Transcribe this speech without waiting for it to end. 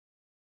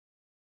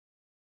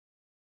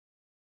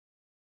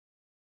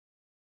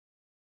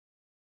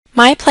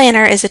My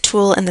Planner is a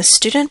tool in the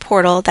student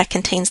portal that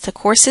contains the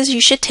courses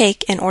you should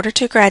take in order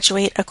to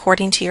graduate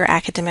according to your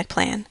academic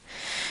plan.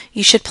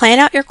 You should plan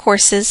out your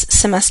courses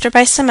semester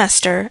by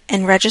semester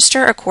and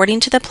register according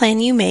to the plan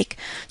you make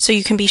so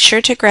you can be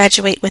sure to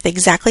graduate with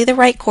exactly the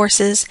right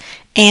courses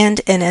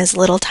and in as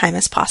little time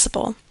as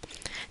possible.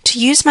 To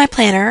use My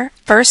Planner,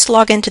 first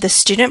log into the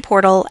student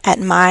portal at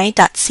my.ccc.edu.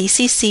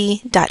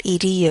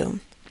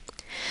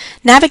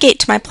 Navigate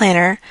to My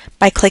Planner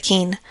by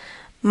clicking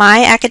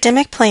My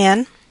Academic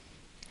Plan,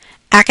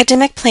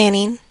 Academic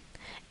Planning,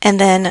 and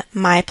then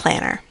My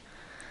Planner.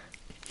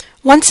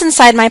 Once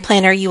inside My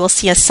Planner, you will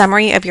see a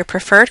summary of your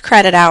preferred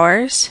credit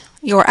hours,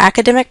 your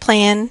academic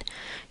plan,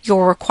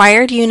 your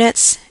required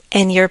units,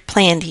 and your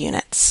planned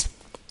units.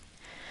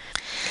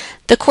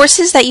 The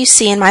courses that you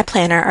see in My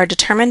Planner are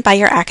determined by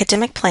your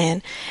academic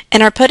plan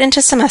and are put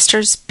into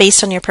semesters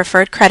based on your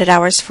preferred credit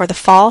hours for the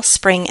fall,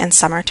 spring, and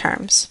summer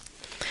terms.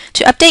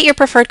 To update your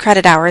preferred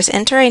credit hours,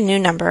 enter a new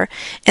number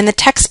in the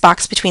text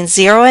box between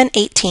 0 and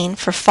 18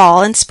 for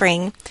fall and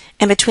spring,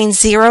 and between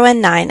 0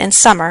 and 9 in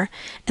summer,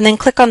 and then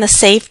click on the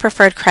Save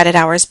Preferred Credit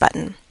Hours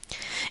button.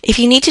 If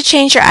you need to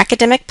change your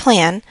academic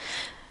plan,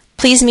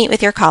 please meet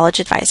with your college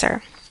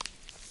advisor.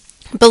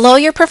 Below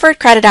your preferred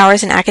credit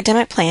hours and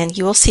academic plan,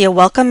 you will see a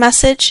welcome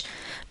message,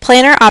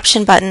 planner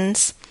option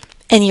buttons,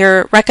 and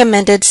your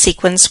recommended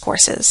sequence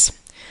courses.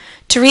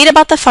 To read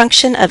about the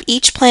function of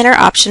each planner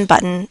option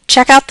button,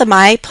 check out the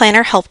My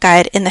Planner Help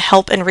Guide in the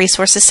Help and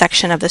Resources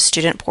section of the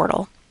student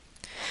portal.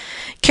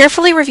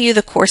 Carefully review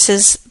the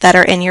courses that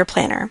are in your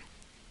planner.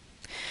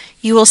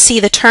 You will see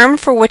the term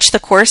for which the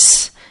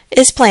course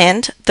is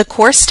planned, the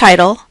course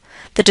title,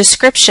 the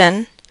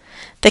description,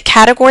 the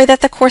category that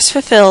the course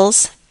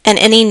fulfills, and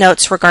any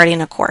notes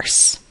regarding a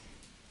course.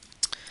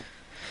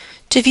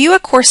 To view a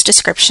course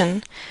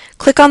description,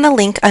 click on the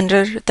link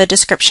under the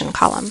description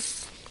column.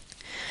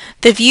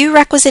 The View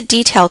Requisite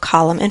Detail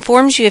column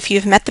informs you if you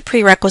have met the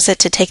prerequisite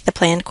to take the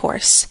planned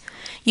course.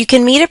 You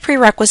can meet a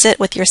prerequisite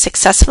with your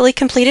successfully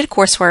completed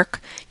coursework,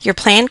 your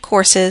planned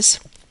courses,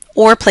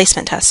 or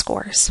placement test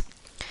scores.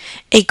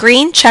 A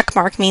green check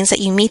mark means that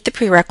you meet the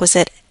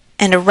prerequisite,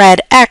 and a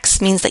red X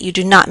means that you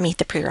do not meet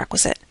the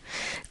prerequisite.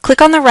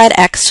 Click on the red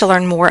X to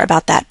learn more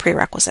about that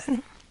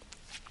prerequisite.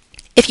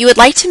 If you would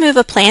like to move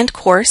a planned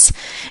course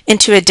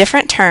into a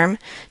different term,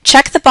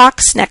 check the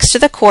box next to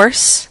the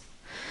course,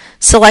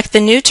 select the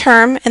new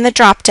term in the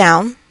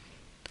drop-down,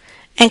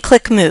 and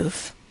click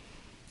Move.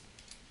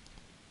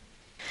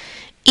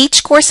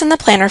 Each course in the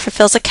planner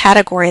fulfills a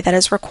category that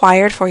is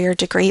required for your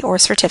degree or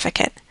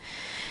certificate.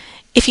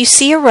 If you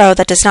see a row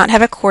that does not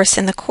have a course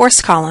in the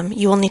course column,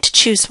 you will need to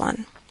choose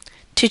one.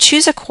 To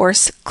choose a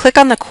course, click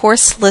on the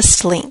Course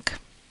List link.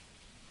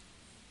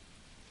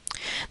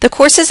 The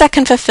courses that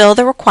can fulfill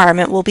the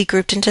requirement will be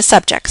grouped into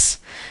subjects.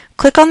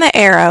 Click on the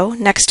arrow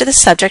next to the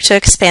subject to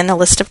expand the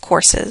list of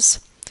courses.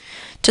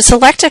 To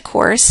select a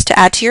course to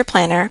add to your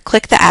planner,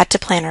 click the Add to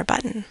Planner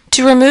button.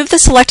 To remove the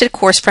selected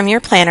course from your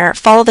planner,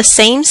 follow the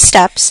same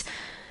steps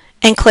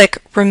and click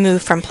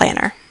Remove from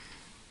Planner.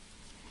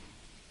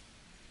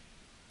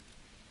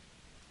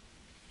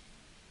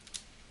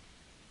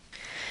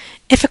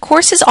 If a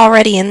course is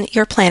already in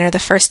your planner the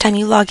first time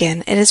you log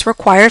in, it is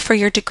required for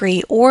your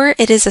degree or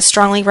it is a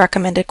strongly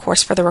recommended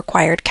course for the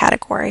required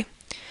category.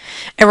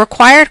 A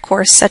required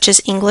course, such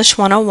as English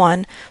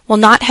 101, will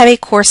not have a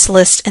course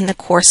list in the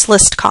Course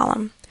List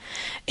column.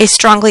 A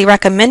strongly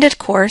recommended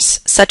course,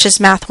 such as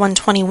Math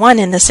 121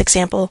 in this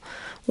example,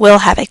 will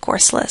have a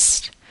course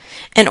list.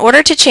 In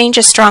order to change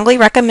a strongly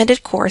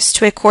recommended course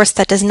to a course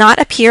that does not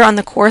appear on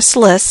the course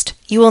list,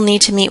 you will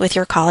need to meet with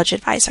your college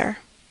advisor.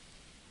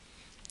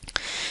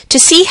 To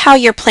see how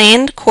your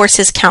planned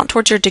courses count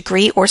towards your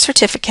degree or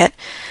certificate,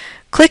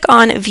 click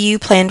on View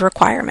Planned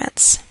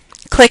Requirements.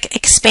 Click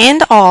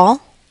Expand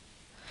All,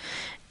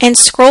 and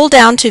scroll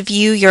down to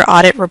view your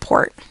audit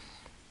report.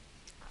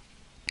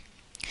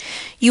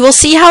 You will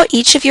see how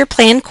each of your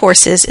planned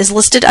courses is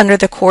listed under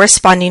the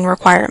corresponding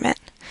requirement.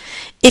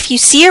 If you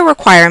see a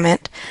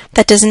requirement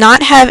that does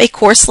not have a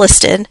course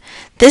listed,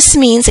 this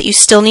means that you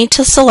still need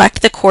to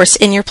select the course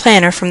in your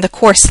planner from the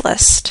course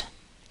list.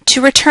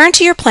 To return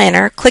to your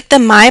planner, click the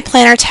My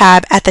Planner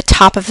tab at the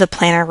top of the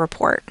planner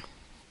report.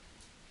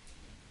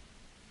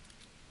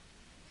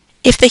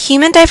 If the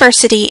Human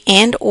Diversity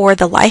and/or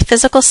the Life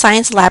Physical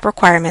Science lab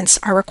requirements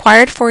are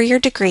required for your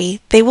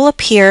degree, they will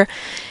appear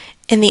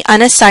in the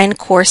Unassigned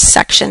Course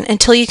section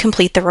until you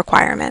complete the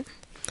requirement.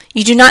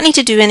 You do not need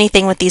to do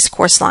anything with these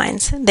course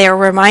lines. They are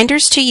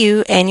reminders to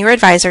you and your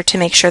advisor to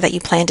make sure that you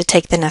plan to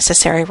take the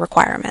necessary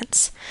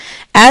requirements.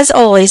 As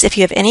always, if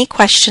you have any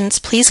questions,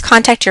 please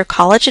contact your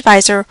college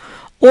advisor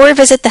or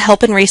visit the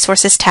Help and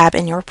Resources tab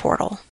in your portal.